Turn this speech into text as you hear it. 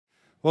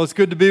Well, it's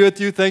good to be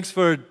with you. Thanks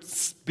for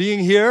being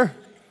here,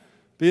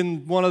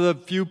 being one of the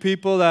few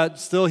people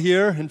that's still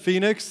here in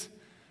Phoenix,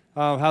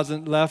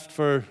 hasn't left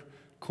for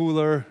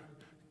cooler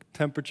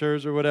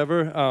temperatures or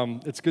whatever.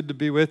 It's good to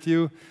be with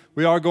you.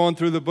 We are going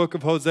through the book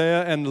of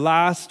Hosea, and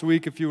last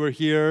week, if you were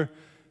here,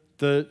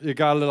 it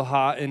got a little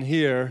hot in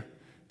here,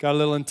 got a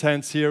little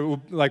intense here.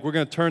 We're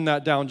going to turn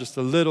that down just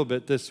a little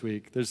bit this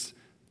week. There's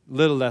a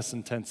little less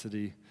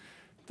intensity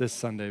this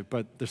Sunday,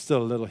 but there's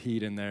still a little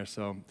heat in there,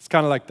 so it's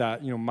kind of like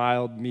that,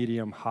 mild,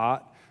 medium,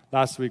 hot.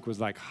 Last week was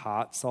like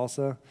hot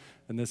salsa,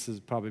 and this is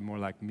probably more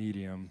like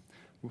medium.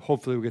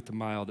 Hopefully we'll get to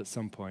mild at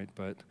some point,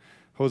 but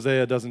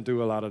Hosea doesn't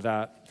do a lot of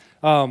that.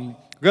 We're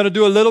going to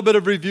do a little bit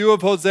of review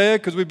of Hosea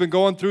because we've been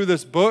going through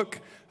this book.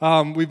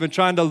 We've been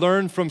trying to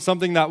learn from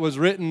something that was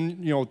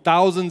written,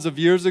 thousands of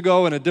years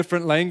ago in a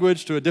different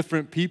language to a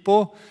different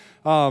people,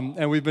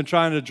 and we've been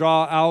trying to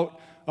draw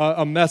out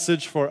a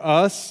message for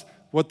us,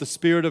 what the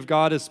Spirit of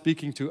God is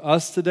speaking to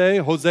us today.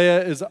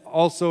 Hosea is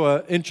also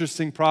an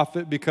interesting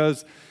prophet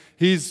because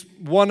he's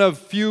one of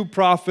few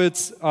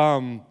prophets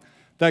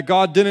that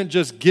God didn't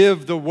just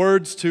give the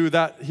words to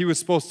that he was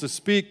supposed to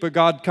speak, but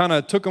God kind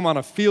of took him on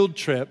a field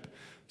trip,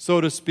 so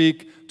to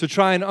speak, to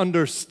try and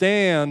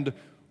understand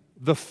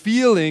the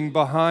feeling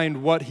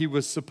behind what he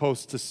was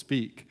supposed to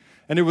speak.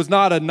 And it was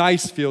not a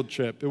nice field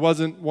trip. It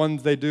wasn't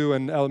ones they do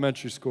in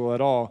elementary school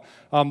at all.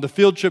 The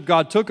field trip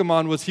God took him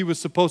on was he was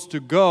supposed to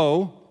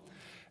go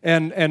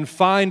and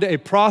find a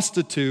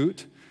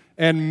prostitute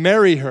and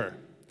marry her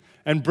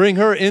and bring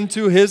her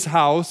into his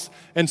house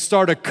and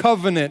start a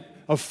covenant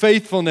of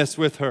faithfulness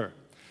with her,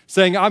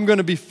 saying, I'm going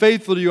to be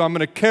faithful to you. I'm going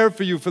to care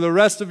for you for the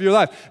rest of your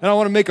life, and I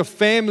want to make a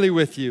family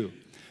with you.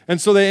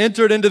 And so they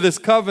entered into this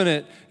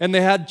covenant, and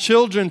they had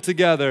children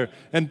together.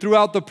 And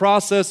throughout the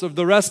process of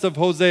the rest of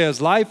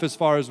Hosea's life, as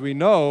far as we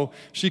know,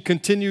 she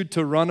continued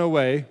to run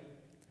away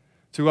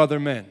to other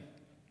men.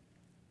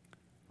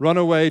 Run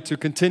away to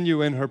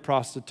continue in her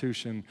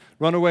prostitution.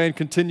 Run away and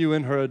continue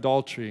in her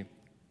adultery.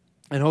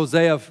 And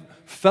Hosea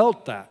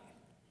felt that.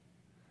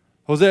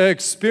 Hosea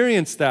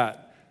experienced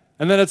that.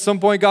 And then at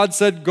some point God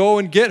said, go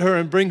and get her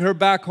and bring her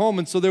back home.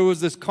 And so there was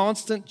this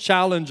constant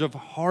challenge of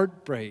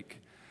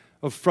heartbreak,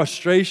 of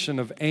frustration,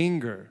 of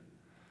anger,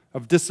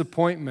 of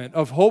disappointment,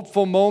 of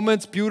hopeful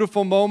moments,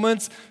 beautiful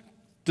moments,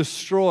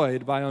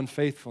 destroyed by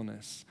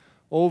unfaithfulness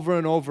over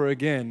and over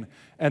again.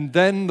 And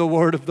then the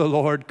word of the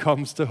Lord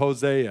comes to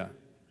Hosea.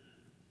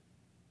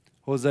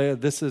 Hosea,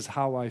 this is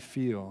how I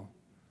feel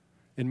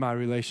in my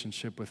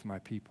relationship with my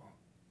people.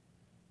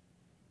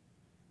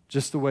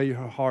 Just the way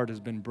your heart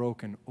has been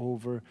broken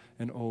over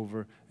and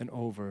over and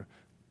over,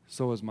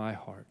 so is my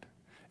heart.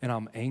 And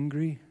I'm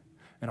angry,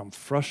 and I'm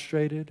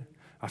frustrated,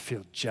 I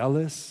feel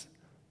jealous,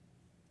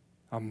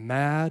 I'm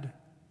mad,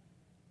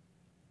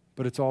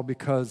 but it's all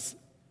because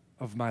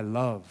of my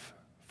love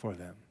for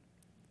them.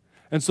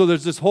 And so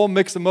there's this whole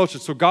mix of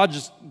emotions. So God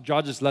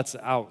just lets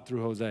it out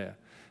through Hosea.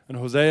 And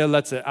Hosea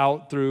lets it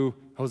out through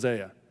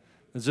Hosea.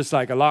 It's just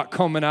like a lot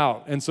coming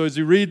out. And so as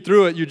you read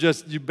through it,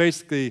 you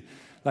basically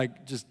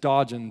just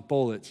dodging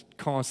bullets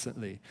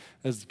constantly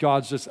as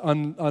God's just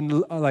kind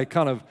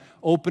of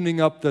opening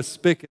up the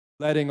spigot,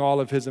 letting all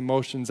of his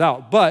emotions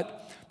out. But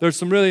there's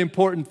some really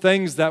important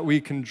things that we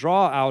can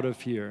draw out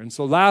of here. And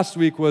so last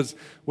week was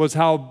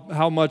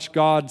how much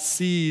God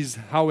sees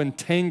how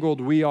entangled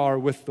we are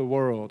with the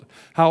world,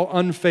 how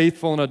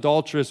unfaithful and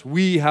adulterous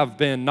we have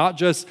been, not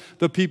just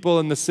the people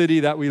in the city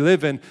that we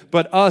live in,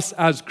 but us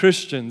as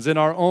Christians in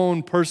our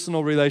own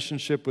personal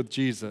relationship with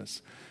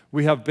Jesus.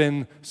 We have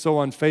been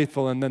so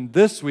unfaithful. And then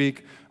this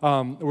week,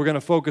 we're going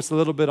to focus a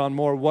little bit on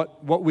more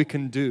what we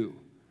can do.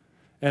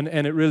 And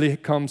it really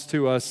comes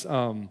to us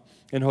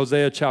in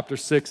Hosea chapter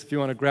 6, if you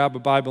want to grab a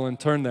Bible and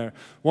turn there.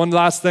 One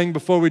last thing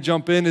before we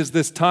jump in is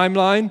this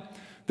timeline.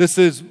 This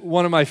is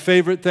one of my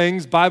favorite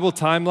things, Bible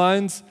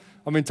timelines.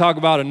 I mean, talk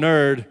about a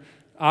nerd.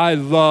 I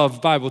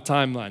love Bible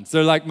timelines.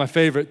 They're like my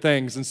favorite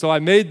things. And so I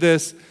made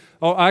this.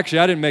 Oh, actually,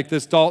 I didn't make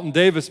this. Dalton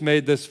Davis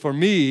made this for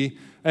me,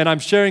 and I'm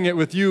sharing it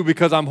with you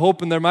because I'm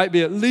hoping there might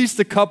be at least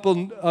a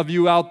couple of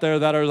you out there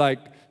that are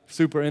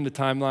super into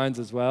timelines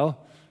as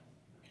well.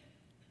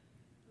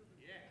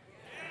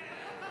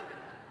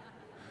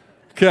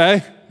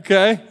 Okay.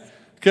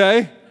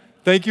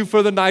 Thank you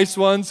for the nice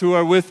ones who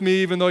are with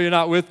me, even though you're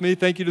not with me.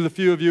 Thank you to the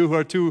few of you who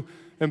are too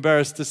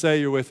embarrassed to say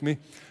you're with me.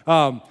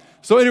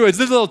 So anyways,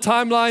 this is a little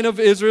timeline of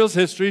Israel's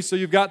history. So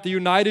you've got the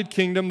United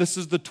Kingdom. This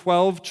is the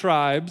 12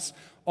 tribes,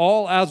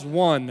 all as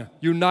one,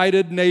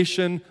 united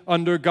nation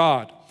under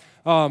God.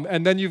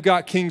 And then you've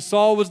got King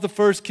Saul was the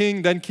first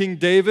king, then King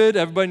David.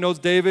 Everybody knows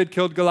David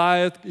killed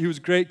Goliath. He was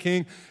a great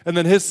king. And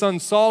then his son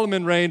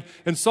Solomon reigned.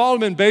 And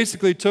Solomon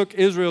basically took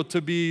Israel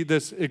to be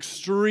this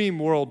extreme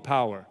world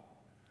power.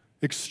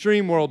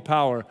 Extreme world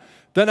power.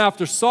 Then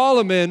after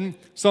Solomon,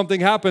 something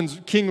happens.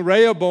 King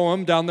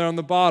Rehoboam, down there on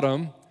the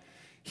bottom,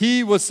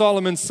 he was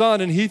Solomon's son,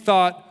 and he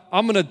thought,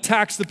 I'm going to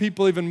tax the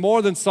people even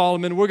more than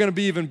Solomon. We're going to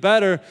be even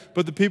better.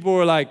 But the people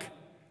were like,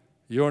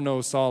 you're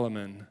no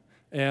Solomon.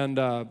 And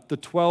the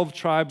 12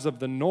 tribes of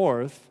the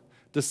north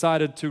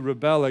decided to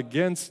rebel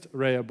against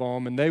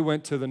Rehoboam, and they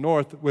went to the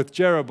north with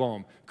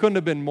Jeroboam. Couldn't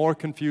have been more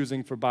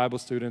confusing for Bible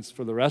students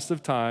for the rest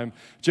of time.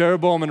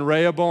 Jeroboam and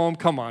Rehoboam,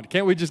 come on,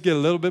 can't we just get a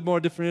little bit more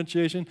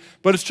differentiation?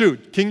 But it's true.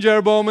 King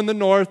Jeroboam in the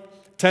north,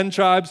 10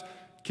 tribes.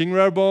 King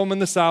Rehoboam in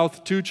the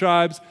south, 2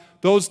 tribes.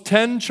 Those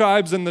 10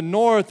 tribes in the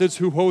north is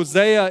who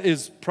Hosea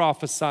is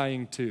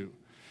prophesying to.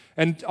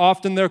 And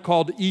often they're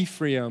called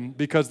Ephraim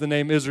because the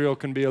name Israel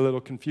can be a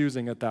little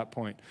confusing at that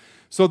point.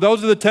 So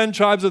those are the 10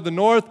 tribes of the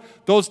north.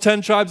 Those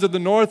 10 tribes of the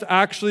north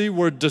actually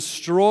were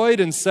destroyed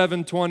in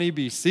 720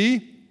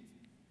 BC.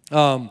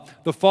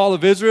 The fall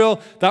of Israel,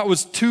 that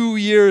was 2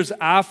 years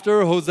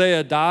after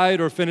Hosea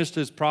died or finished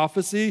his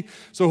prophecy.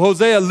 So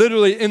Hosea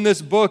literally in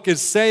this book is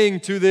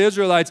saying to the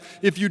Israelites,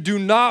 if you do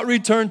not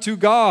return to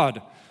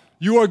God,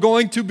 you are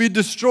going to be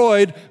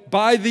destroyed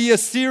by the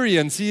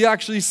Assyrians. He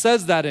actually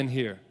says that in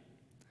here.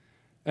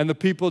 And the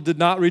people did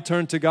not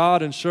return to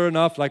God, and sure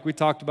enough, like we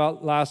talked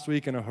about last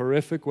week, in a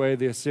horrific way,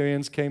 the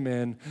Assyrians came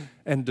in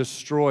and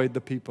destroyed the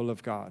people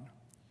of God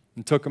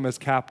and took them as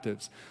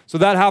captives. So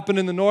that happened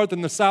in the north. In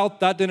the south,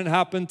 that didn't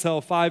happen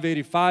until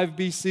 585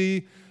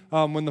 BC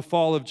when the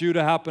fall of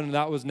Judah happened, and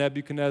that was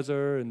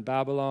Nebuchadnezzar and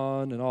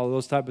Babylon and all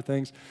those type of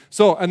things.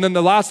 So, and then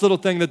the last little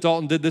thing that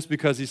Dalton did this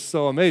because he's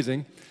so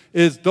amazing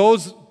is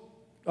those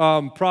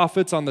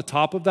prophets on the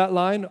top of that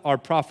line are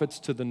prophets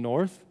to the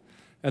north.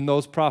 And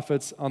those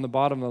prophets on the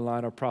bottom of the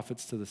line are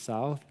prophets to the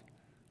south.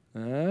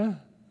 Nope,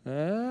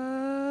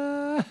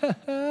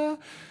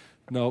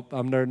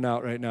 I'm nerding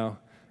out right now.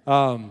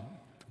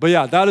 But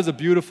yeah, that is a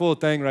beautiful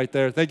thing right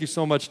there. Thank you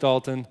so much,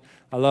 Dalton.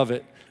 I love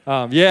it.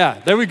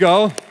 Yeah, there we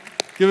go.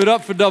 Give it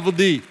up for Double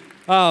D.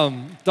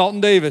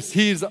 Dalton Davis,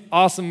 he's an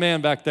awesome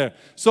man back there.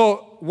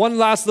 So one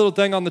last little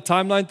thing on the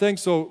timeline thing.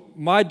 So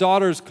my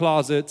daughter's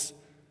closets,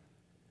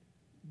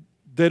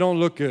 they don't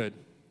look good.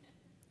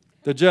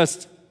 They're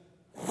just...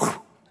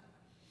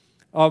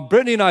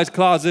 Brittany and I's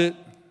closet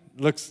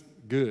looks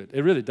good.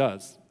 It really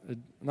does.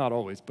 Not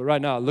always, but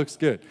right now it looks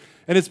good.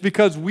 And it's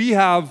because we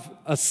have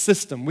a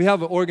system. We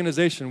have an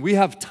organization. We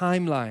have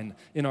timeline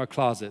in our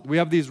closet. We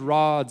have these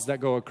rods that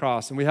go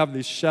across, and we have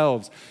these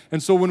shelves.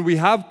 And so when we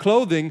have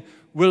clothing,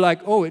 we're like,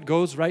 oh, it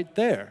goes right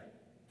there.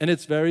 And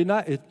it's very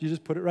nice. You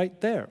just put it right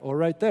there or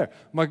right there.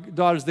 My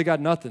daughters, they got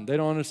nothing. They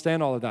don't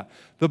understand all of that.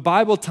 The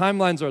Bible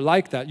timelines are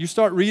like that. You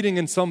start reading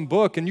in some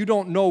book and you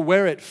don't know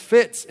where it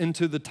fits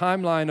into the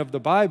timeline of the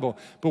Bible.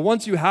 But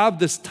once you have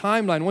this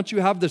timeline, once you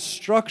have this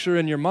structure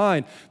in your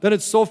mind, then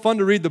it's so fun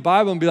to read the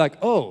Bible and be like,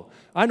 oh,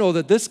 I know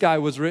that this guy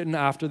was written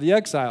after the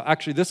exile.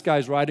 Actually, this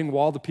guy's writing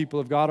while the people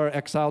of God are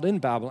exiled in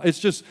Babylon.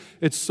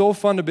 It's so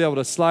fun to be able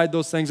to slide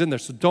those things in there.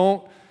 So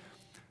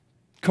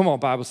come on,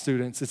 Bible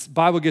students.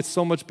 Bible gets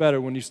so much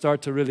better when you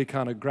start to really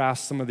kind of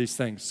grasp some of these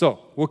things. So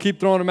we'll keep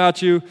throwing them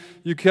at you.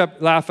 You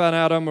kept laughing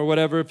at them or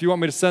whatever. If you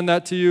want me to send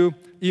that to you,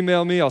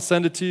 email me. I'll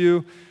send it to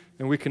you,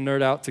 and we can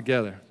nerd out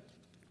together.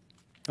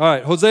 All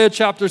right, Hosea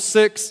chapter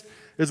 6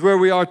 is where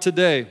we are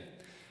today.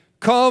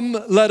 Come,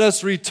 let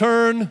us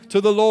return to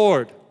the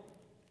Lord,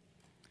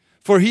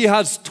 for he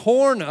has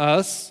torn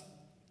us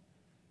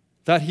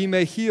that he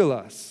may heal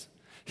us.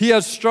 He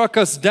has struck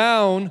us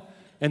down,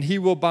 and he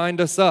will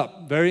bind us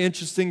up. Very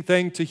interesting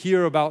thing to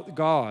hear about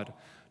God.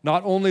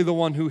 Not only the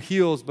one who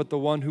heals, but the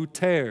one who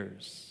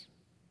tears.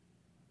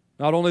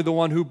 Not only the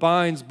one who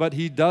binds, but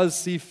he does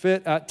see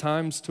fit at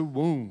times to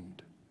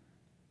wound.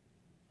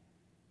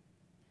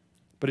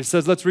 But he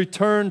says, let's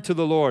return to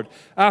the Lord.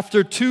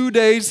 After 2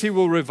 days, he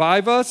will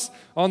revive us.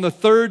 On the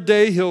 3rd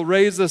day, he'll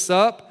raise us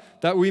up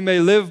that we may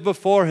live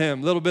before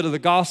him. A little bit of the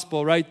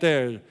gospel right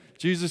there.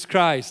 Jesus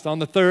Christ on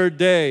the 3rd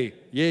day.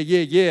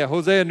 Yeah.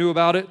 Hosea knew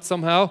about it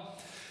somehow.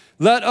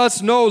 Let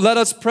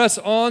us press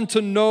on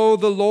to know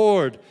the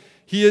Lord.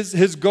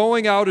 His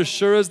going out as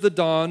sure as the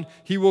dawn.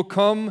 He will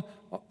come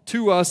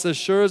to us as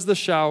sure as the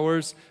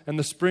showers and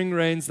the spring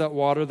rains that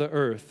water the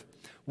earth.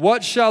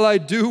 What shall I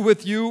do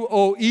with you,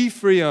 O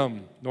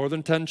Ephraim,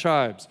 northern 10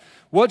 tribes?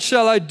 What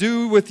shall I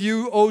do with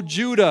you, O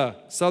Judah,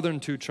 southern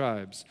 2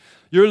 tribes?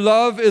 Your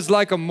love is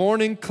like a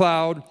morning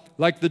cloud,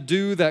 like the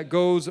dew that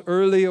goes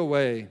early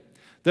away.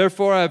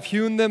 Therefore I have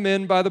hewn them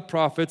in by the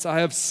prophets. I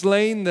have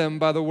slain them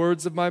by the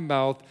words of my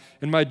mouth,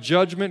 and my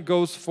judgment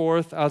goes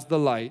forth as the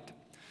light.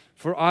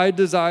 For I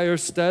desire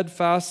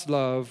steadfast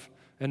love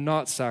and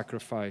not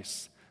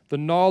sacrifice, the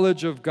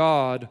knowledge of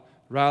God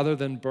rather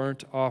than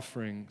burnt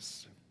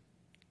offerings.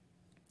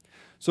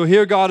 So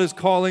here God is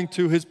calling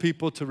to his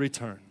people to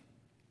return.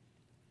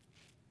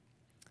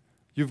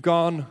 You've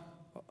gone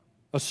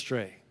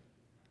astray.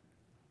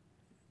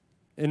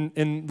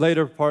 In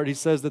later part, he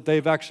says that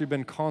they've actually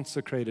been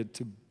consecrated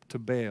to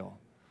Baal,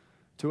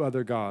 to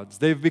other gods.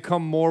 They've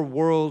become more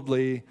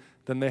worldly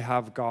than they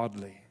have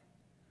godly.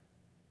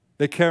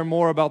 They care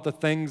more about the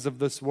things of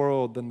this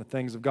world than the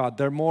things of God.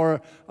 They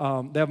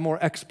have more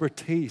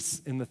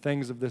expertise in the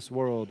things of this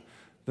world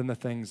than the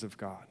things of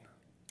God.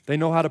 They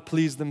know how to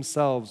please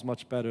themselves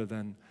much better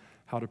than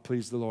how to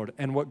please the Lord.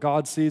 And what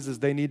God sees is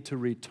they need to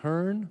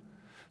return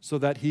so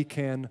that he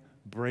can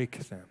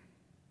break them,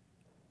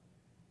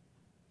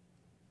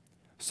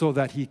 so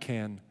that he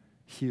can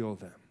heal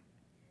them.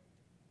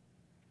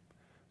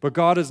 But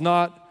God is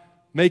not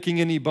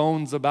making any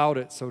bones about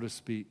it, so to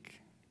speak.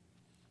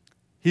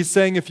 He's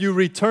saying, if you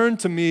return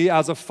to me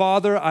as a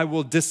father, I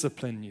will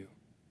discipline you.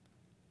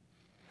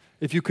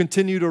 If you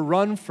continue to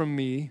run from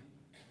me,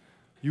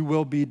 you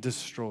will be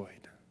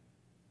destroyed.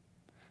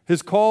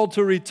 His call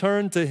to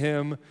return to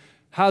him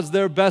has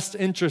their best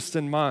interest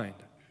in mind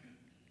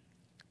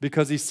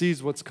because he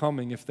sees what's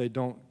coming if they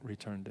don't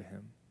return to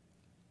him.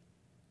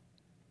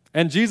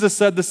 And Jesus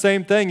said the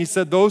same thing. He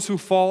said, those who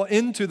fall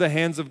into the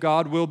hands of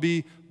God will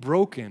be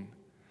broken,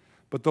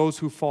 but those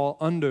who fall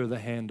under the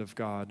hand of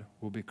God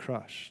will be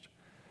crushed.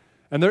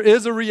 And there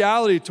is a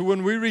reality to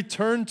when we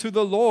return to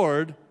the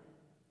Lord,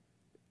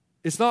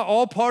 it's not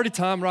all party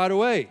time right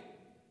away.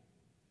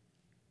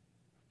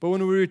 But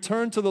when we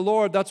return to the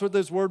Lord, that's where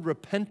this word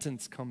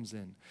repentance comes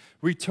in.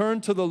 Return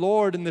to the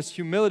Lord in this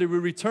humility. We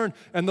return,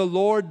 and the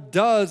Lord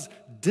does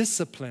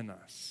discipline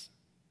us.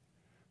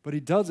 But he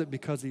does it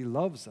because he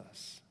loves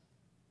us.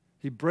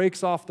 He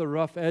breaks off the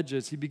rough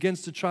edges. He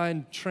begins to try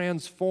and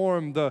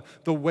transform the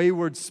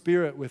wayward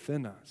spirit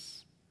within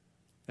us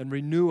and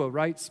renew a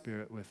right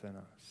spirit within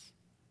us.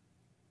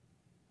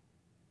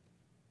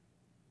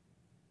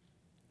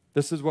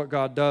 This is what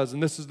God does,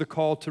 and this is the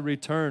call to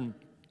return.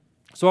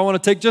 So I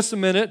want to take just a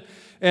minute,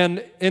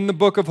 and in the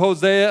book of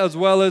Hosea, as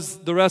well as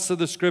the rest of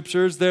the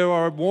scriptures, there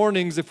are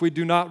warnings if we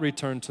do not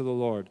return to the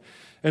Lord.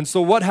 And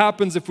so what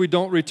happens if we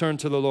don't return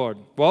to the Lord?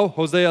 Well,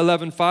 Hosea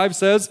 11:5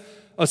 says,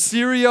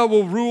 Assyria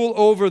will rule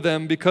over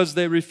them because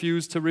they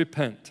refuse to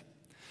repent.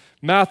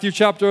 Matthew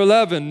chapter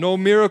 11, no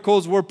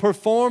miracles were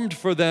performed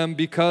for them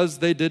because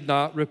they did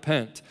not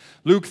repent.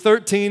 Luke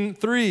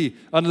 13:3,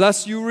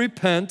 unless you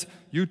repent,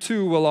 you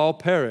too will all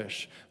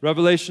perish.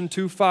 Revelation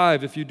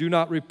 2:5, if you do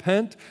not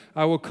repent,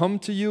 I will come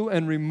to you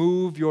and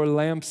remove your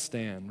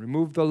lampstand,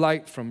 remove the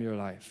light from your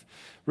life.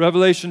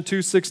 Revelation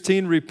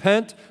 2:16,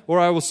 repent, or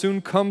I will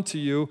soon come to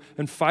you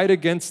and fight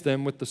against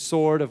them with the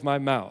sword of my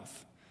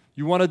mouth.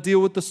 You want to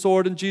deal with the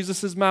sword in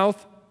Jesus'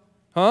 mouth?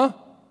 Huh?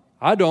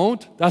 I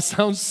don't. That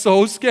sounds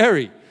so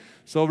scary.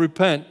 So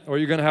repent, or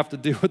you're going to have to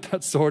deal with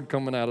that sword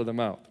coming out of the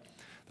mouth.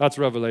 That's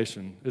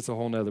Revelation. It's a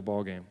whole nother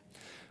ballgame.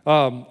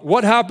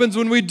 What happens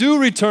when we do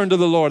return to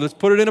the Lord? Let's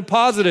put it in a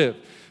positive.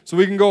 So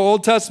we can go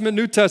Old Testament,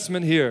 New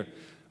Testament here.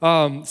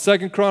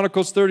 2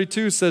 Chronicles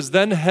 32 says,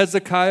 Then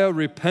Hezekiah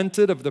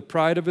repented of the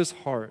pride of his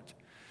heart,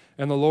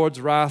 and the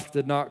Lord's wrath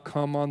did not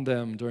come on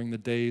them during the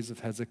days of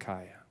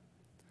Hezekiah.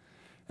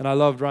 And I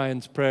loved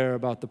Ryan's prayer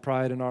about the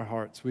pride in our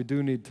hearts. We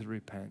do need to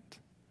repent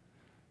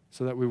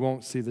so that we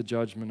won't see the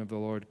judgment of the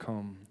Lord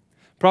come.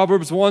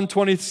 Proverbs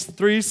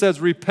 1:23 says,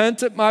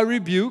 Repent at my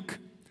rebuke,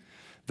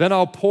 then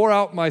I'll pour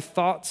out my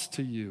thoughts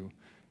to you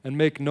and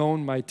make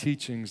known my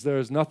teachings. There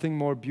is nothing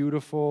more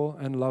beautiful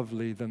and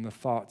lovely than the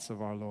thoughts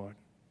of our Lord.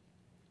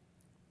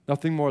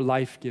 Nothing more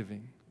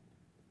life-giving.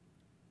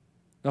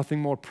 Nothing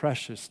more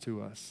precious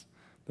to us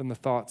than the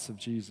thoughts of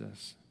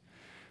Jesus.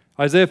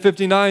 Isaiah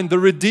 59, the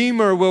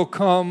Redeemer will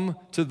come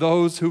to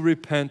those who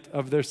repent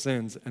of their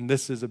sins. And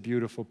this is a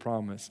beautiful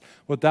promise.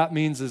 What that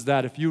means is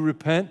that if you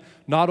repent,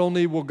 not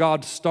only will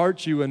God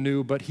start you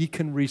anew, but he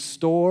can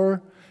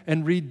restore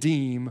and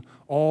redeem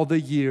all the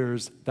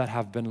years that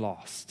have been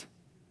lost.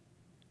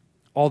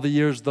 All the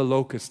years the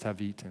locusts have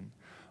eaten.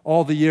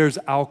 All the years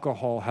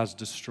alcohol has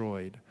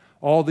destroyed.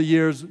 All the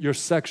years your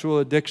sexual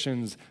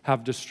addictions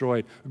have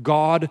destroyed.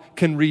 God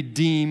can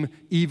redeem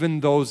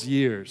even those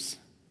years.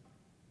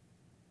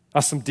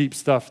 That's some deep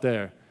stuff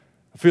there.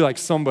 I feel like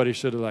somebody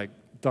should have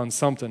done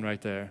something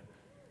right there.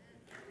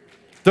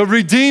 The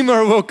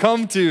Redeemer will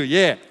come to you.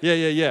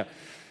 Yeah.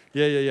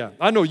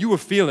 I know you were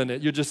feeling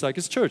it. You're just like,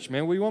 it's church,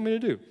 man. What do you want me to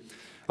do?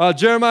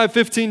 Jeremiah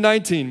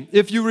 15:19.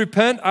 If you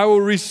repent, I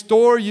will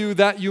restore you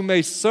that you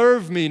may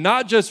serve me.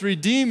 Not just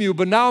redeem you,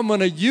 but now I'm going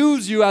to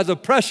use you as a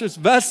precious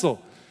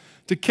vessel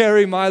to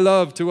carry my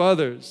love to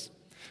others.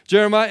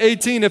 Jeremiah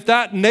 18, if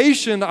that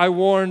nation I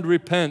warned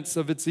repents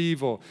of its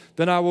evil,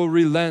 then I will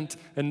relent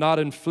and not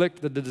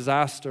inflict the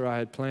disaster I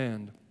had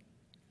planned.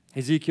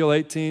 Ezekiel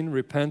 18,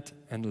 repent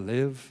and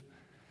live.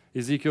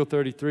 Ezekiel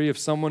 33, if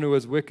someone who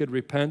is wicked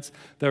repents,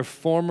 their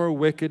former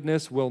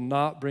wickedness will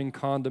not bring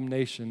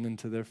condemnation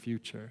into their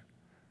future.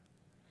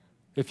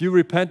 If you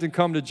repent and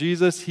come to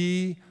Jesus,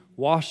 he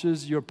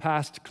washes your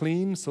past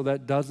clean so that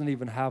it doesn't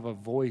even have a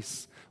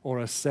voice or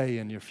a say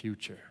in your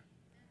future.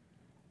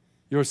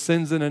 Your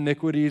sins and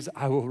iniquities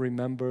I will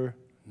remember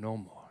no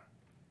more.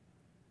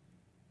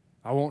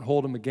 I won't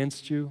hold them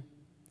against you.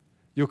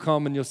 You'll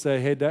come and you'll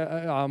say, hey,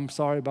 Dad, I'm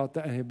sorry about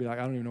that. And he'll be like,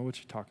 I don't even know what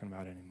you're talking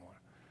about anymore.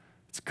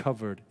 It's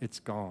covered. It's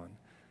gone.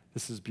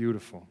 This is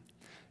beautiful.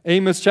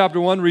 Amos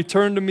chapter 1,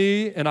 return to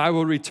me and I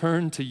will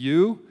return to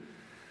you.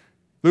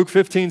 Luke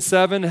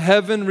 15:7,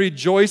 heaven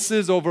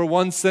rejoices over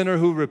one sinner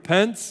who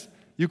repents.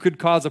 You could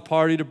cause a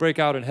party to break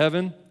out in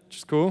heaven, which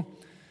is cool.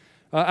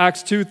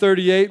 Acts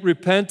 2:38,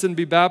 repent and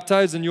be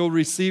baptized and you'll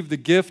receive the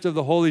gift of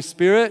the Holy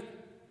Spirit.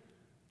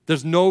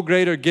 There's no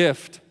greater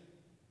gift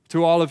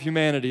to all of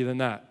humanity than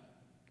that.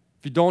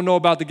 If you don't know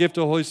about the gift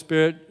of the Holy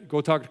Spirit,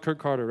 go talk to Kirk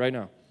Carter right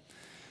now.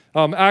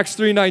 Acts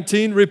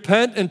 3:19,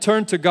 repent and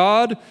turn to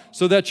God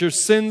so that your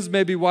sins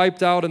may be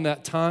wiped out and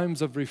that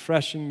times of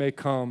refreshing may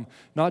come,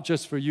 not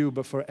just for you,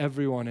 but for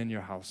everyone in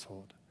your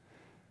household.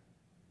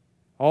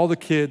 All the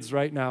kids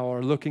right now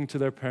are looking to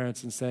their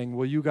parents and saying,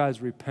 will you guys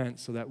repent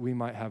so that we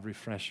might have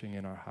refreshing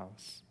in our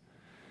house?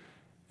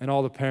 And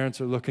all the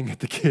parents are looking at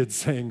the kids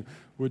saying,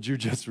 would you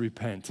just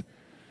repent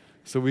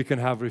so we can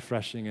have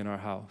refreshing in our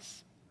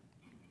house?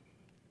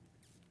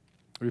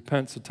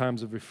 Repent so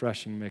times of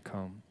refreshing may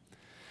come.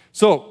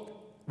 So,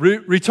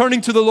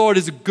 returning to the Lord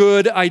is a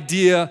good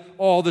idea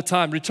all the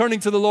time. Returning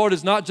to the Lord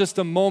is not just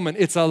a moment,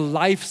 it's a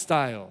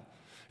lifestyle.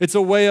 It's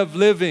a way of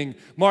living.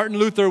 Martin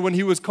Luther, when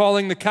he was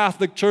calling the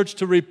Catholic Church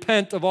to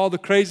repent of all the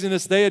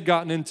craziness they had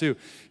gotten into,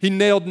 he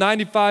nailed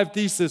 95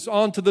 theses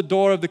onto the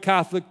door of the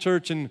Catholic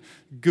Church in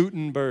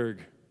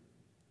Wittenberg,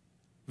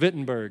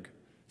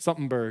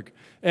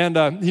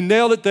 and he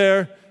nailed it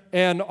there,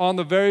 and on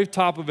the very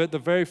top of it, the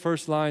very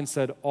first line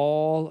said,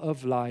 all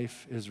of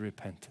life is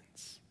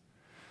repentance.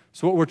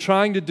 So what we're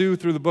trying to do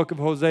through the book of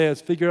Hosea is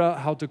figure out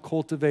how to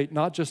cultivate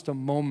not just a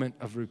moment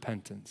of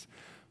repentance,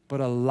 but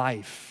a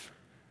life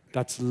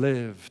that's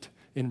lived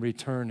in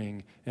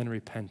returning and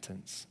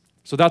repentance.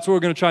 So that's what we're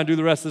going to try and do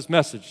the rest of this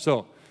message.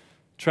 So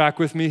track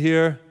with me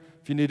here.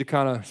 If you need to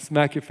kind of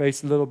smack your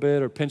face a little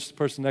bit or pinch the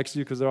person next to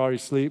you because they're already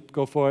asleep,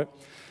 go for it.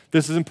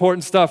 This is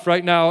important stuff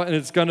right now, and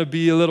it's going to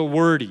be a little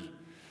wordy.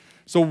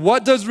 So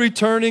what does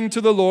returning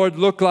to the Lord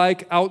look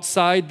like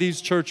outside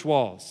these church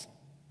walls?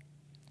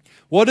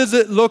 What does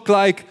it look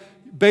like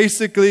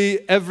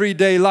basically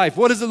everyday life?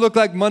 What does it look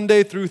like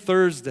Monday through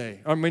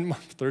Thursday?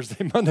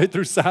 Monday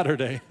through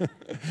Saturday.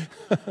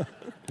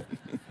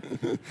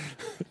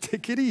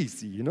 Take it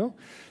easy, you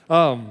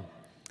know?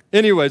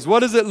 Anyways,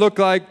 what does it look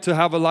like to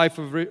have a life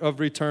of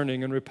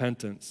returning and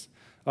repentance?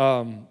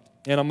 And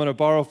I'm going to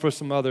borrow for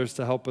some others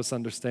to help us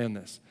understand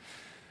this.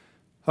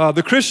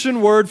 The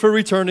Christian word for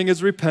returning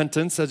is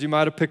repentance, as you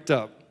might have picked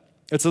up.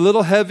 It's a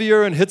little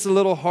heavier and hits a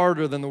little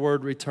harder than the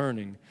word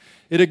returning.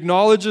 It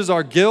acknowledges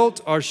our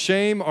guilt, our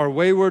shame, our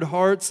wayward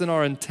hearts, and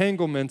our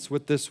entanglements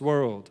with this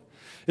world.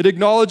 It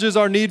acknowledges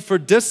our need for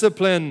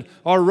discipline.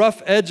 Our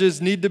rough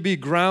edges need to be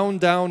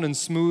ground down and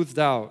smoothed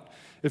out.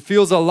 It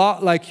feels a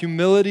lot like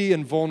humility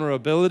and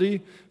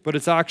vulnerability, but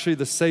it's actually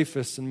the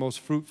safest and most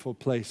fruitful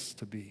place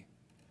to be.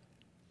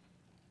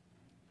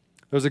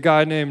 There's a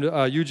guy named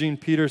Eugene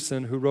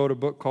Peterson who wrote a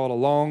book called A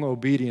Long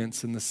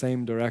Obedience in the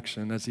Same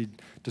Direction as he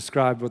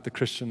described what the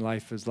Christian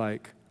life is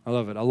like. I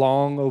love it. A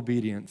long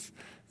obedience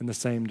in the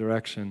same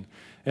direction.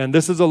 And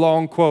this is a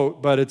long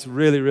quote, but it's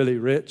really, really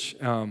rich,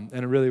 and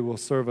it really will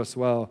serve us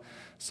well.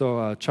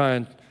 So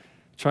try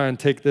and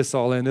take this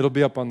all in. It'll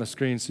be up on the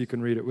screen so you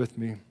can read it with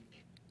me.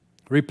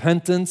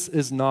 Repentance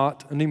is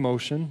not an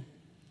emotion.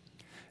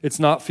 It's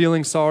not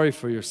feeling sorry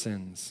for your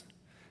sins.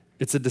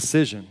 It's a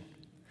decision.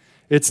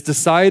 It's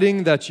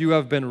deciding that you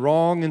have been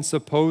wrong in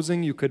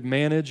supposing you could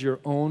manage your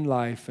own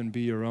life and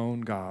be your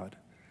own God,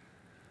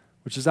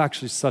 which is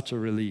actually such a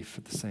relief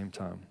at the same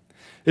time.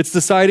 It's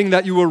deciding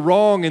that you were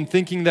wrong in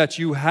thinking that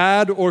you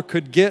had or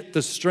could get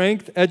the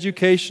strength,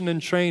 education,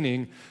 and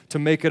training to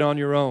make it on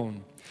your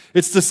own.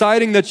 It's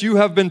deciding that you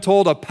have been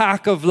told a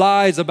pack of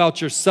lies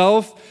about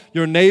yourself,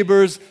 your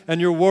neighbors,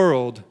 and your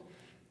world.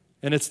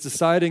 And it's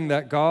deciding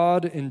that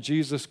God in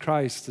Jesus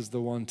Christ is the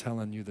one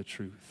telling you the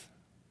truth.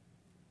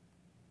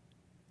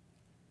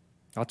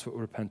 That's what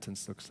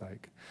repentance looks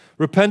like.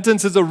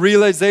 Repentance is a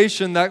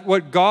realization that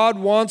what God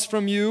wants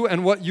from you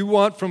and what you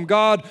want from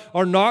God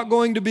are not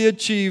going to be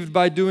achieved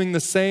by doing the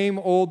same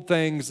old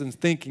things and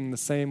thinking the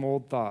same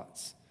old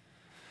thoughts.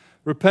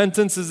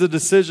 Repentance is a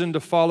decision to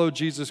follow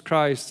Jesus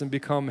Christ and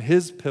become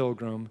His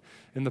pilgrim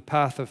in the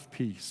path of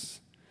peace.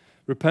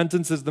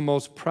 Repentance is the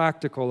most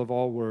practical of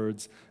all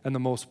words and the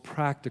most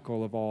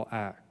practical of all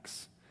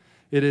acts.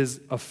 It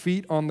is a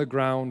feet on the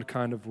ground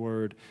kind of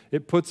word.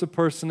 It puts a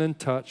person in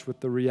touch with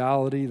the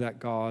reality that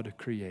God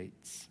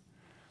creates.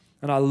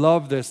 And I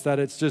love this, that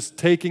it's just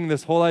taking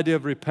this whole idea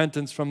of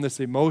repentance from this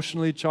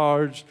emotionally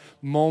charged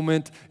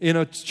moment in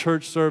a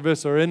church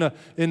service or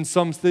in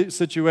some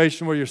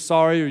situation where you're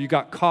sorry or you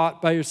got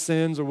caught by your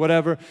sins or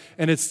whatever,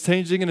 and it's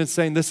changing and it's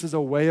saying this is a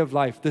way of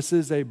life. This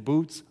is a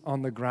boots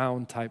on the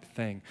ground type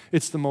thing.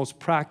 It's the most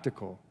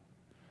practical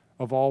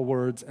of all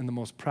words and the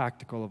most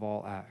practical of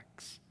all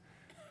acts.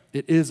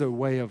 It is a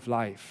way of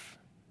life,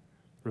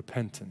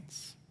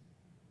 repentance.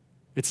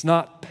 It's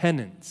not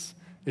penance,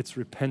 it's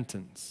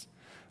repentance.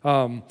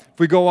 If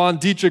we go on,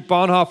 Dietrich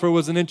Bonhoeffer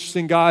was an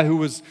interesting guy who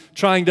was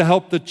trying to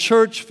help the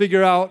church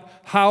figure out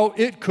how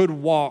it could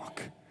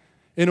walk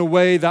in a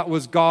way that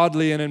was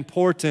godly and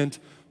important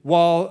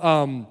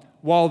while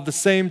at the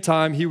same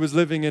time he was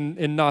living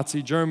in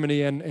Nazi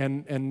Germany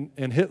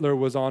and Hitler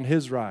was on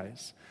his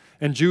rise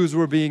and Jews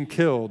were being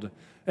killed.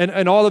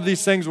 And all of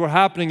these things were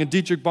happening, and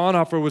Dietrich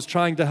Bonhoeffer was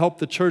trying to help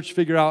the church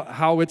figure out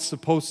how it's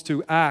supposed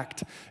to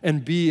act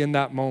and be in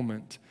that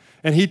moment.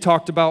 And he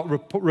talked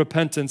about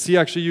repentance. He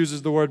actually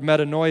uses the word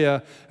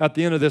metanoia at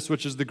the end of this,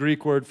 which is the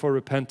Greek word for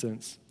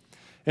repentance.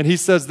 And he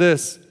says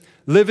this,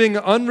 living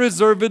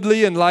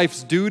unreservedly in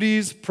life's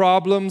duties,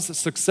 problems,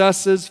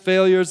 successes,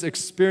 failures,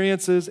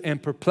 experiences,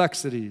 and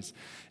perplexities.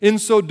 In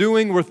so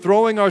doing, we're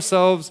throwing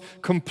ourselves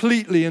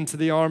completely into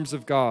the arms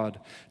of God,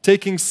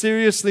 taking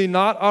seriously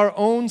not our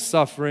own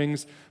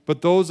sufferings,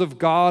 but those of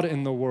God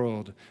in the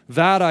world.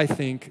 That, I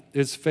think,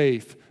 is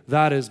faith.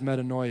 That is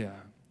metanoia.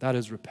 That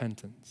is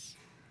repentance.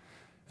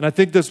 And I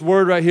think this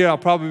word right here, I'll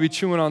probably be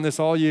chewing on this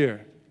all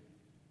year.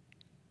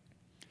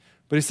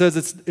 But he says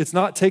it's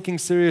not taking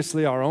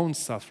seriously our own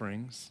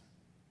sufferings,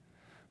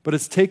 but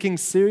it's taking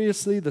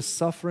seriously the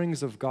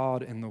sufferings of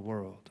God in the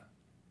world.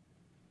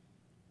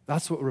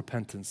 That's what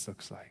repentance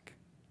looks like.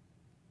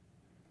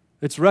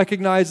 It's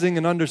recognizing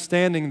and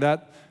understanding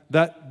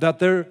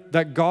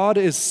that God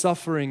is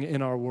suffering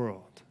in our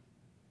world.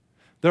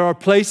 There are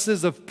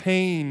places of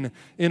pain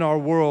in our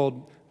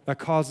world that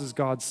causes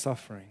God's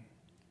suffering.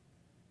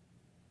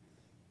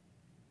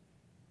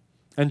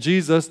 And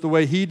Jesus, the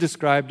way he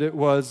described it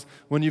was,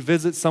 when you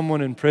visit someone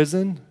in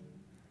prison,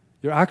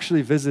 you're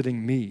actually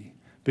visiting me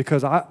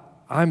because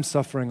I'm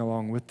suffering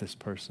along with this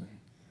person.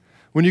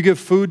 When you give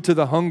food to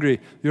the hungry,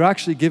 you're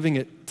actually giving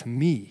it to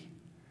me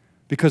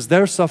because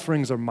their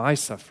sufferings are my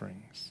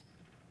sufferings.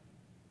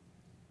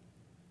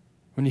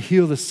 When you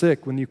heal the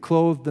sick, when you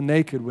clothe the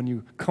naked, when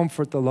you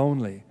comfort the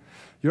lonely,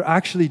 you're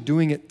actually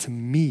doing it to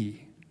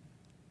me.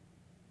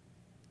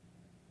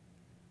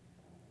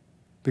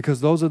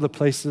 Because those are the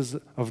places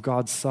of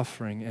God's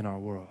suffering in our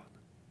world.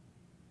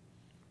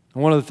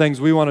 And one of the things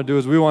we want to do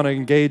is we want to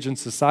engage in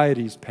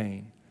society's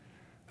pain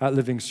at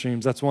Living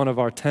Streams. That's one of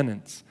our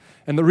tenets.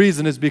 And the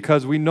reason is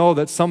because we know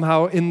that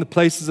somehow in the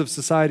places of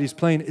society's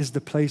pain is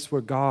the place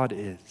where God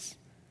is.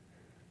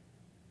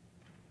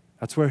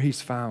 That's where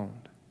he's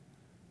found.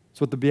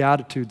 That's what the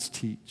Beatitudes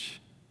teach.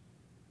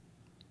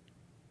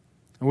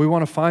 And we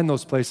want to find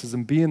those places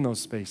and be in those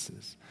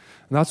spaces.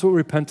 And that's what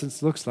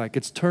repentance looks like.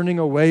 It's turning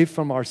away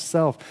from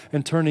ourselves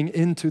and turning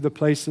into the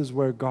places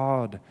where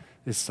God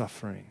is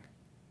suffering.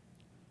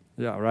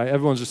 Yeah, right?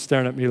 Everyone's just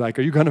staring at me like,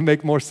 are you going to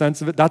make more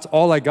sense of it? That's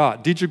all I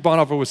got. Dietrich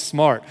Bonhoeffer was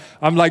smart.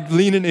 I'm like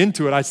leaning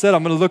into it. I said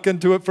I'm going to look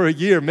into it for a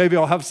year. Maybe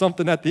I'll have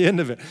something at the end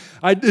of it.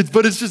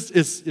 But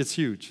it's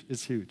huge.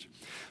 It's huge.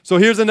 So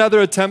here's another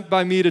attempt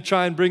by me to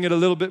try and bring it a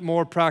little bit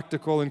more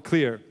practical and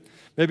clear.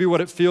 Maybe what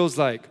it feels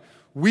like.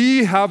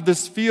 We have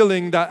this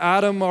feeling that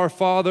Adam, our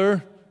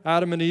father,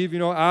 Adam and Eve,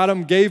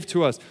 Adam gave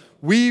to us.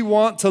 We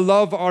want to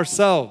love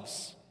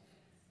ourselves.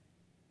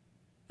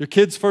 Your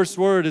kid's first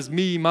word is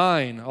me,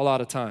 mine, a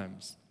lot of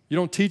times. You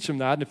don't teach them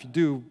that, and if you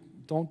do,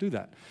 don't do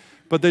that.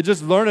 But they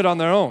just learn it on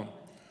their own.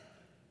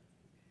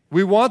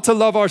 We want to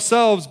love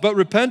ourselves, but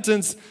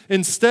repentance,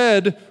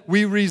 instead,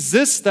 we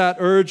resist that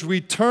urge, we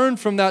turn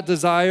from that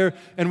desire,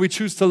 and we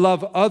choose to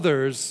love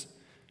others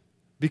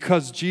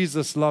because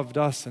Jesus loved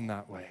us in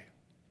that way.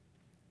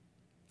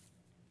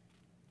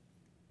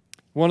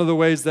 One of the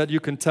ways that you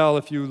can tell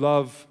if you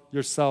love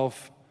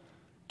yourself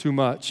too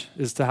much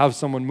is to have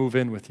someone move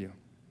in with you.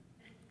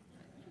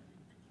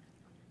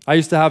 I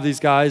used to have these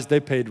guys, they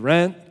paid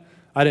rent.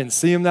 I didn't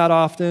see them that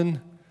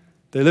often.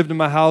 They lived in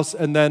my house,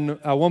 and then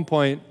at one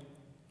point,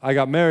 I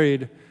got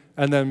married,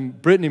 and then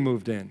Brittany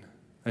moved in.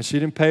 And she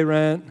didn't pay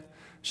rent.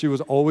 She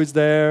was always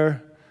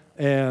there.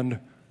 And,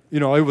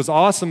 it was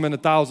awesome in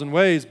 1,000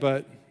 ways,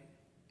 but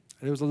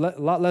it was a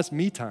lot less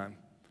me time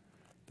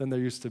than there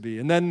used to be.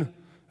 And then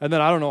I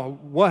don't know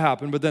what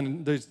happened, but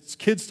then these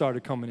kids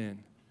started coming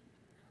in.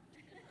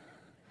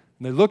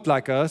 And they looked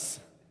like us.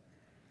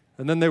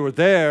 And then they were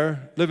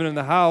there, living in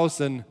the house,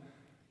 and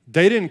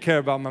they didn't care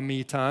about my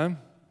me time.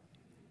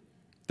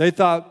 They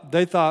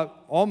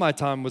thought all my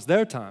time was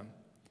their time.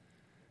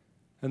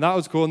 And that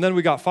was cool. And then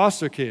we got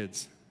foster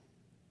kids.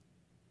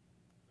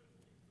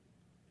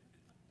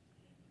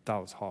 That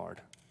was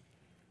hard.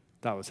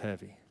 That was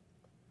heavy.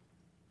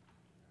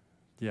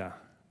 Yeah.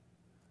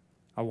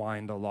 I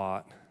whined a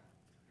lot.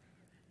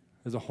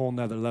 There's a whole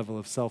nother level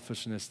of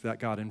selfishness that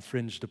got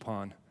infringed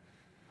upon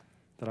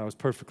that I was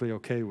perfectly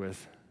okay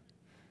with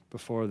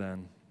before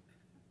then.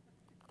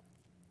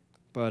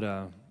 But,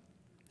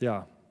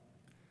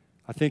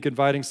 I think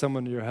inviting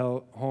someone to your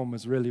home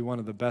is really one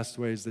of the best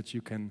ways that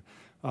you can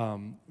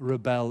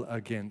rebel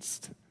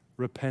against,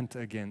 repent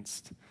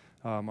against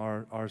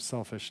our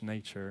selfish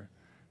nature.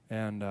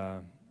 And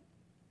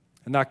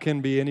that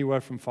can be anywhere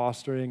from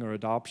fostering or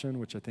adoption,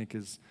 which I think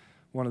is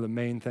one of the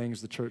main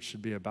things the church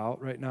should be about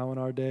right now in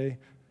our day.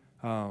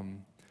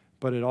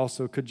 But it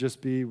also could just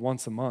be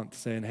once a month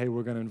saying, hey,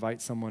 we're going to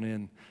invite someone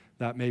in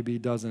that maybe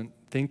doesn't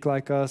think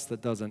like us,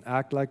 that doesn't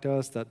act like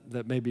us, that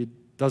maybe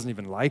doesn't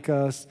even like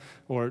us,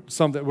 or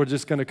something. We're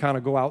just going to kind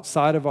of go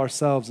outside of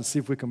ourselves and see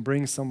if we can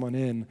bring someone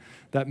in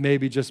that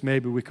maybe, just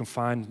maybe, we can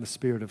find the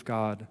Spirit of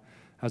God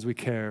as we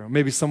care. Or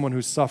maybe someone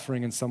who's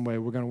suffering in some way.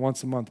 We're going to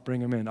once a month bring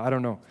them in. I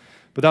don't know.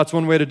 But that's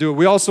one way to do it.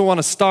 We also want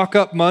to stock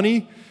up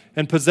money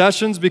and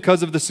possessions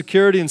because of the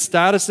security and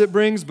status it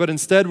brings, but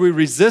instead we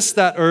resist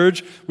that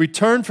urge, we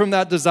turn from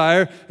that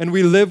desire, and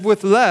we live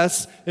with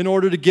less in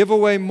order to give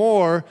away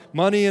more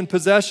money and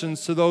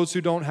possessions to those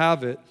who don't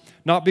have it.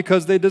 Not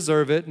because they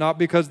deserve it, not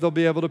because they'll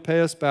be able to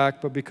pay us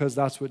back, but because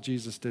that's what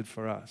Jesus did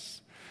for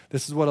us.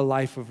 This is what a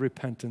life of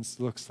repentance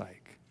looks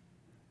like.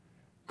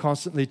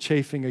 Constantly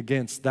chafing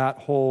against that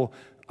whole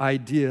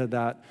idea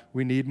that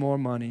we need more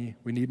money,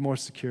 we need more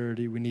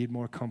security, we need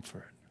more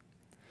comfort.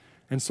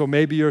 And so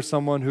maybe you're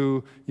someone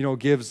who,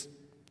 gives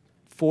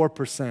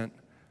 4%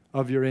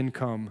 of your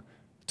income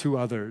to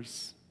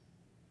others.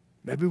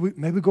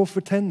 Maybe go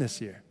for 10 this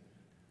year.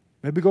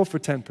 Maybe go for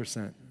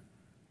 10%.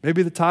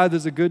 Maybe the tithe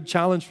is a good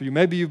challenge for you.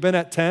 Maybe you've been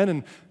at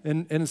 10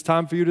 and it's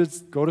time for you to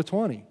go to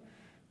 20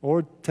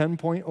 or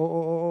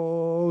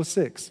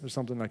 10.006 or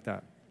something like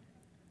that.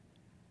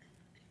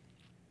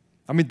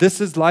 I mean, this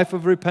is life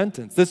of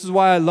repentance. This is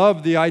why I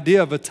love the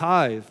idea of a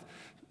tithe.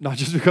 Not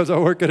just because I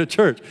work at a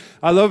church.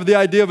 I love the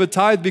idea of a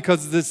tithe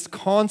because of this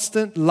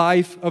constant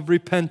life of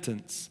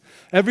repentance.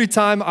 Every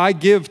time I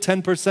give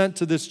 10%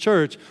 to this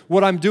church,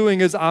 what I'm doing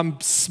is I'm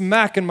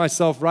smacking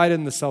myself right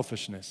in the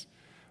selfishness,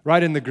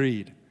 right in the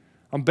greed.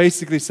 I'm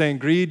basically saying,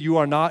 greed, you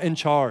are not in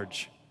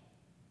charge.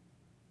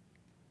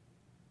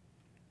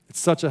 It's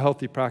such a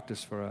healthy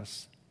practice for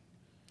us.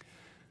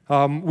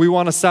 We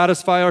want to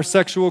satisfy our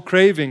sexual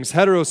cravings,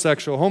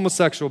 heterosexual,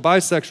 homosexual,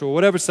 bisexual,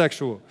 whatever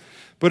sexual.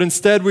 But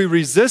instead, we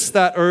resist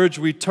that urge,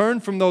 we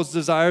turn from those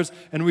desires,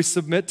 and we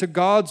submit to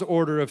God's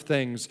order of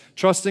things,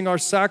 trusting our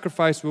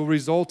sacrifice will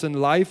result in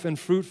life and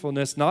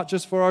fruitfulness, not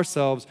just for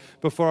ourselves,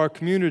 but for our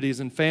communities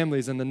and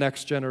families and the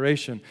next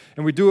generation.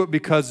 And we do it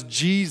because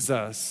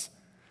Jesus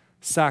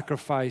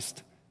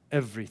sacrificed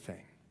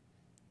everything.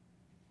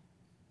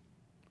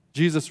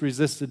 Jesus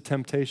resisted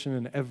temptation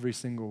in every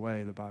single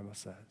way, the Bible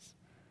says.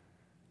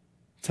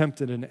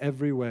 Tempted in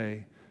every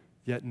way,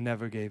 yet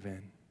never gave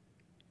in.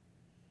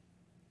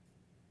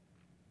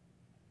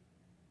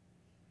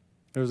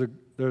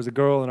 There was a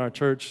girl in our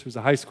church who's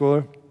a high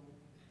schooler,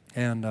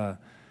 and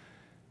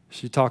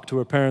she talked to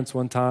her parents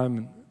one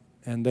time,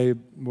 and they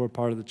were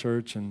part of the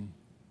church, and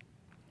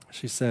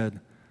she said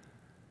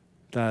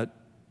that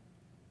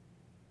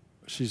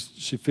she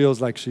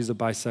feels like she's a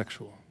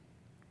bisexual,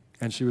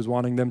 and she was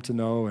wanting them to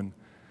know,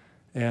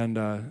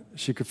 and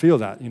she could feel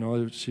that.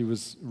 She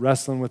was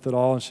wrestling with it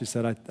all, and she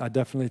said, I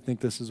definitely think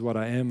this is what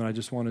I am, and I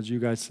just wanted you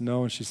guys to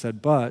know. And she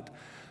said, but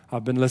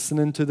I've been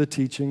listening to the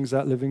teachings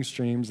at Living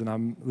Streams, and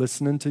I'm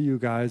listening to you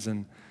guys,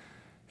 and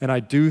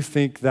I do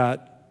think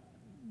that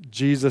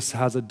Jesus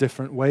has a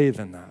different way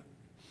than that.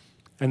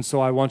 And so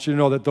I want you to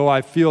know that though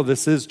I feel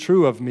this is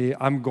true of me,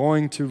 I'm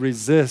going to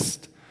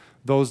resist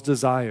those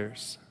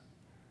desires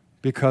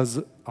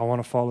because I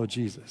want to follow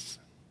Jesus.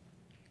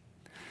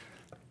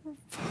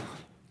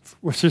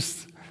 Which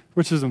is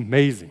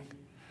amazing.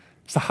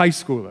 It's a high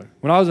schooler.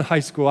 When I was in high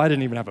school, I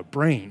didn't even have a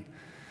brain.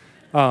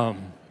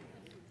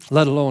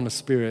 Let alone a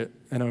spirit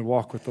and a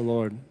walk with the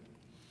Lord.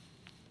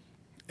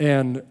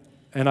 And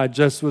I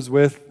just was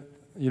with,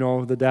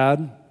 the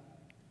dad,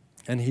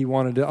 and he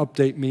wanted to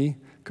update me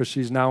because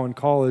she's now in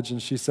college,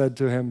 and she said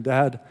to him,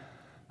 Dad,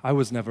 I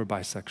was never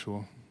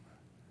bisexual.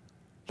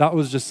 That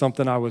was just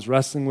something I was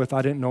wrestling with.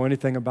 I didn't know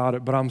anything about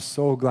it, but I'm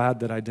so glad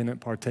that I didn't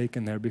partake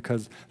in there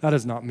because that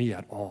is not me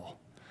at all.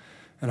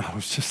 And I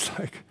was just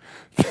like,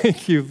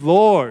 thank you,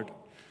 Lord,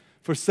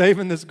 for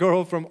saving this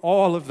girl from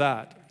all of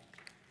that.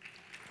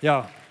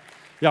 Yeah,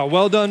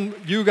 well done,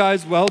 you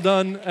guys. Well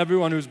done,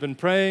 everyone who's been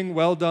praying.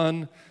 Well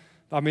done.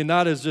 I mean,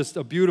 that is just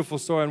a beautiful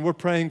story, and we're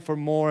praying for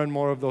more and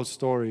more of those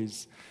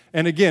stories.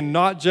 And again,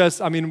 not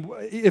just,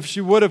 if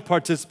she would have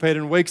participated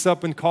and wakes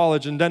up in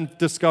college and then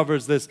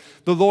discovers this,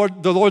 the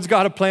Lord's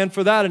got a plan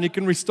for that, and He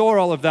can restore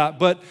all of that.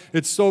 But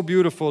it's so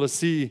beautiful to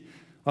see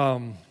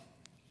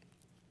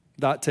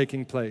that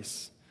taking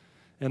place.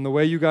 And the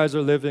way you guys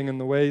are living and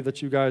the way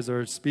that you guys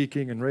are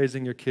speaking and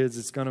raising your kids,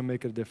 it's going to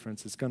make a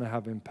difference. It's going to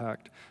have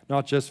impact,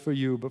 not just for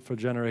you, but for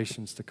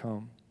generations to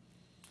come.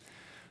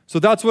 So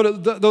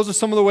those are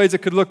some of the ways it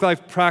could look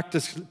like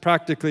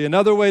practically.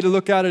 Another way to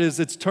look at it is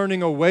it's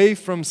turning away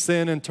from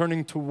sin and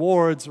turning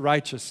towards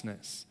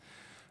righteousness.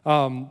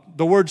 The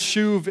word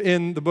shuv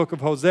in the book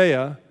of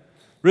Hosea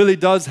really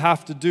does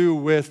have to do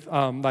with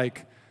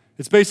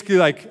it's basically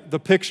like the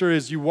picture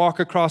is you walk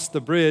across the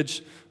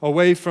bridge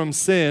away from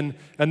sin,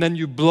 and then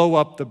you blow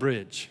up the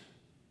bridge.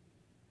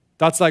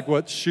 That's like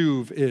what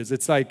shuv is.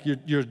 It's like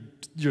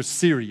you're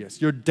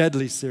serious. You're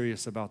deadly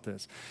serious about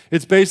this.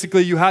 It's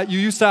basically you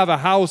used to have a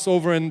house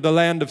over in the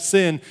land of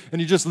sin, and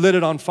you just lit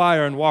it on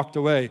fire and walked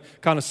away,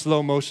 kind of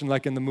slow motion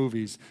like in the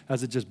movies,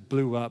 as it just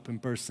blew up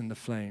and burst into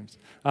flames.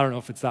 I don't know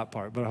if it's that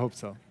part, but I hope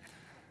so.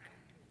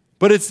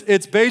 But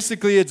it's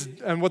basically,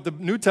 and what the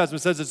New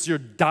Testament says, it's you're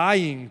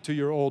dying to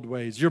your old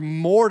ways. You're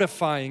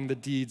mortifying the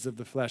deeds of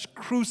the flesh,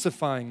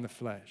 crucifying the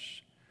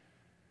flesh.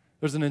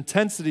 There's an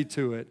intensity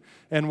to it.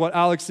 And what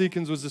Alex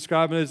Seekins was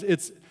describing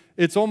is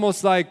it's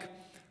almost like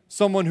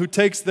someone who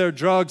takes their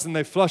drugs and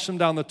they flush them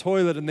down the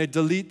toilet and they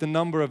delete the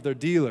number of their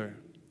dealer.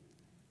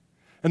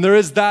 And there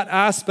is that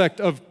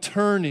aspect of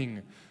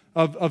turning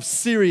of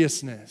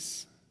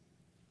seriousness.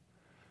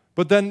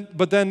 But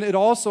then it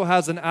also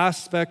has an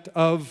aspect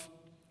of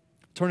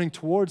turning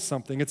towards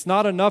something. It's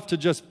not enough to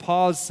just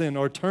pause sin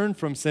or turn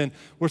from sin.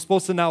 We're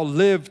supposed to now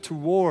live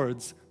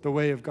towards the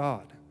way of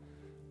God,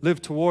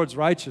 live towards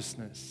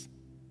righteousness.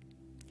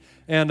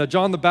 And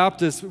John the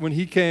Baptist, when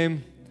he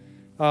came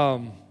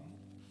on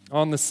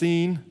the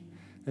scene,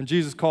 and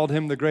Jesus called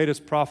him the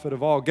greatest prophet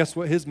of all, guess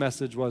what his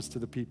message was to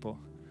the people?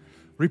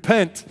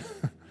 Repent,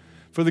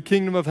 for the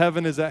kingdom of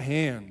heaven is at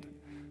hand.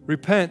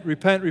 Repent,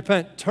 repent,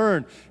 repent,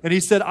 turn. And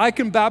he said, I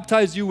can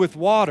baptize you with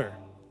water,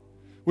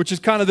 which is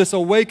kind of this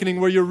awakening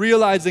where you're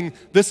realizing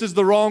this is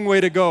the wrong way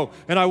to go,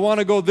 and I want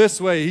to go this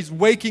way. He's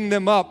waking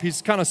them up.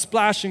 He's kind of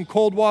splashing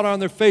cold water on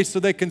their face so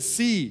they can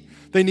see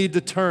they need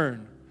to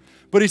turn.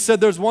 But he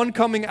said, there's one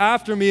coming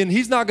after me, and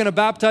he's not going to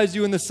baptize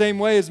you in the same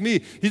way as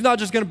me. He's not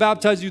just going to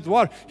baptize you with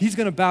water. He's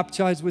going to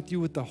baptize with you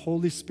with the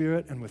Holy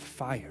Spirit and with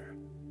fire.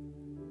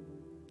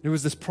 It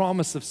was this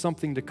promise of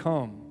something to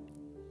come,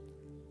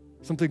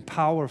 something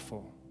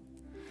powerful.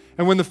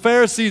 And when the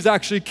Pharisees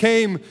actually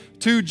came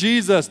to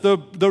Jesus, the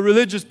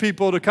religious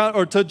people,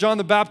 to John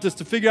the Baptist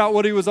to figure out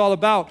what he was all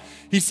about,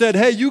 he said,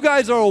 hey, you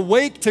guys are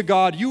awake to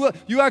God.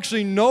 You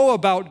actually know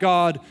about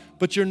God,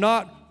 but you're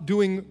not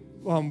doing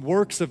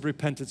works of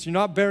repentance. You're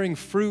not bearing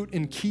fruit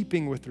in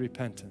keeping with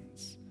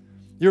repentance.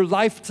 Your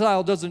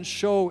lifestyle doesn't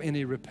show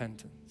any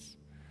repentance.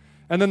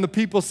 And then the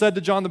people said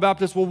to John the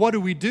Baptist, well, what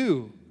do we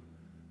do?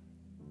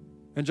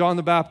 And John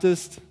the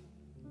Baptist,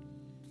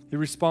 he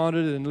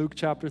responded in Luke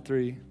chapter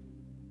 3.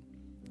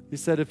 He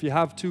said, if you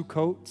have 2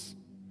 coats,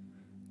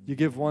 you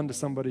give one to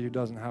somebody who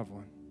doesn't have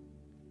one.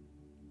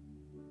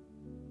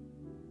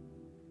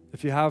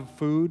 If you have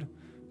food,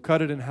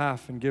 cut it in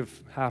half and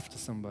give half to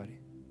somebody.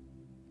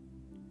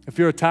 If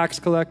you're a tax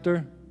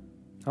collector,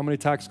 how many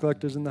tax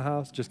collectors in the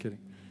house? Just kidding.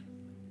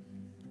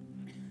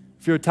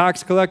 If you're a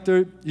tax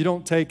collector, you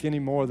don't take any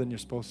more than you're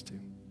supposed to.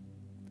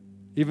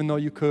 Even though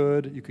you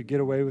could get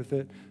away with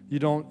it, you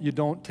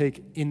don't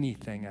take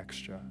anything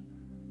extra.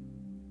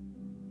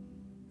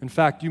 In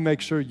fact, you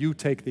make sure you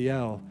take the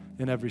L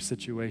in every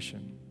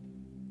situation.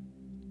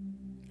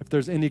 If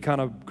there's any kind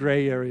of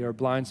gray area or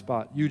blind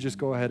spot, you just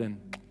go ahead and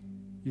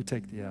you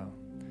take the L.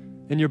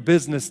 In your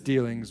business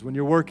dealings, when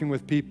you're working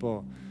with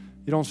people,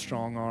 you don't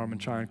strong arm and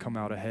try and come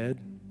out ahead.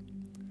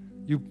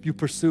 You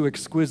pursue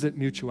exquisite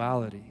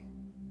mutuality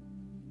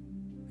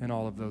in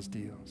all of those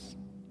deals.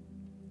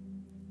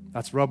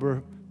 That's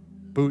rubber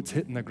boots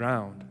hitting the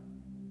ground.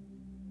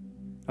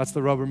 That's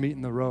the rubber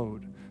meeting the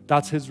road.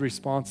 That's his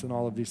response in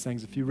all of these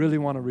things. If you really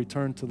want to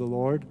return to the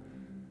Lord,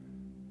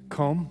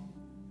 come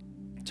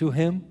to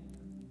him,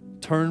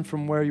 turn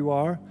from where you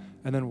are,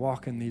 and then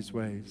walk in these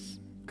ways,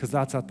 because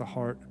that's at the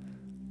heart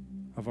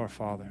of our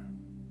Father.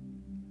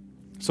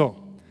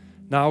 So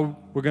now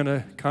we're going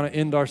to kind of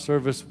end our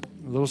service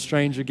a little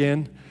strange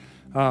again,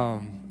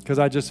 because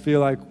I just feel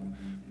like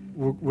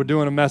we're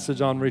doing a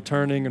message on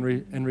returning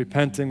and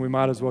repenting. We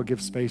might as well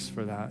give space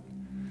for that.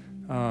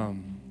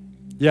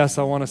 Yes,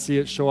 I want to see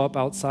it show up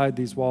outside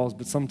these walls,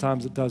 but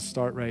sometimes it does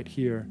start right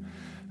here.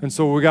 And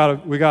so we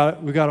got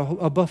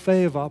a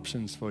buffet of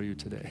options for you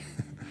today.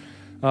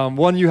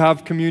 One, you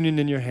have communion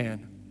in your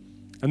hand,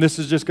 and this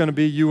is just going to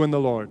be you and the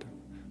Lord.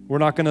 We're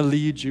not going to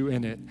lead you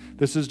in it.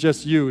 This is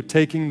just you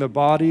taking the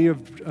body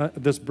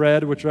of this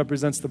bread, which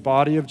represents the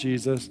body of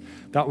Jesus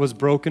that was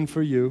broken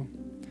for you.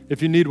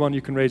 If you need one,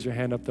 you can raise your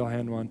hand up. They'll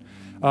hand one.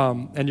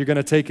 And you're going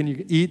to take and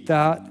you eat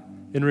that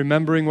in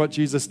remembering what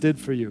Jesus did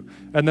for you.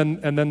 And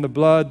then the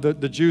blood,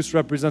 the juice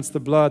represents the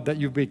blood that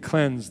you've been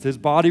cleansed. His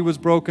body was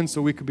broken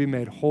so we could be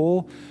made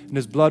whole, and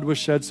his blood was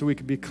shed so we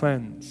could be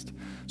cleansed.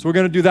 So we're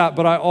going to do that,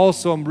 but I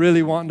also am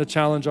really wanting to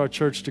challenge our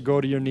church to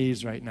go to your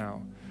knees right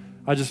now.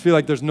 I just feel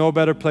like there's no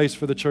better place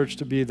for the church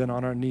to be than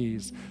on our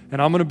knees.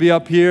 And I'm going to be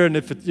up here, and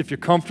if you're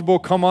comfortable,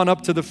 come on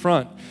up to the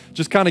front.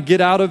 Just kind of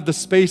get out of the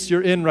space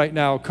you're in right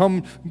now.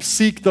 Come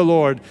seek the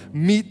Lord,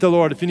 meet the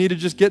Lord. If you need to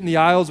just get in the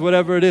aisles,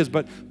 whatever it is,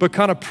 but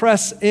kind of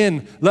press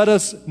in. Let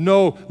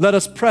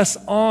us press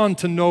on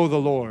to know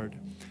the Lord.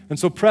 And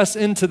so press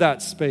into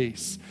that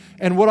space.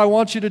 And what I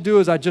want you to do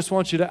is I just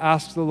want you to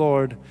ask the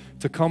Lord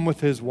to come with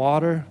his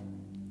water,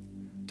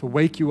 to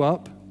wake you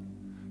up,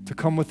 to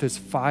come with his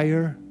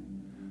fire,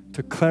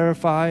 to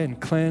clarify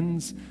and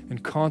cleanse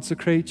and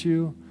consecrate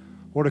you,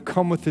 or to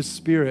come with his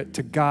Spirit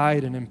to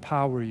guide and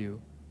empower you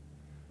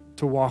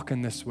to walk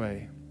in this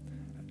way.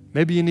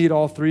 Maybe you need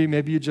all three,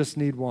 maybe you just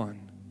need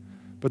one.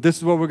 But this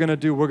is what we're going to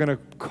do. We're going to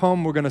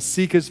come, we're going to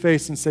seek his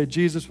face and say,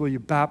 Jesus, will you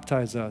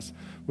baptize us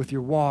with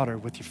your water,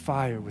 with your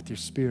fire, with your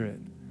Spirit,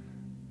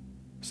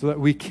 so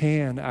that we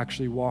can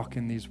actually walk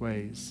in these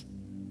ways,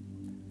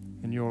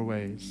 in your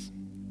ways.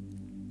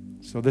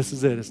 So this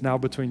is it. It's now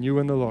between you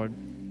and the Lord.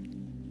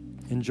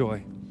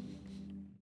 Enjoy.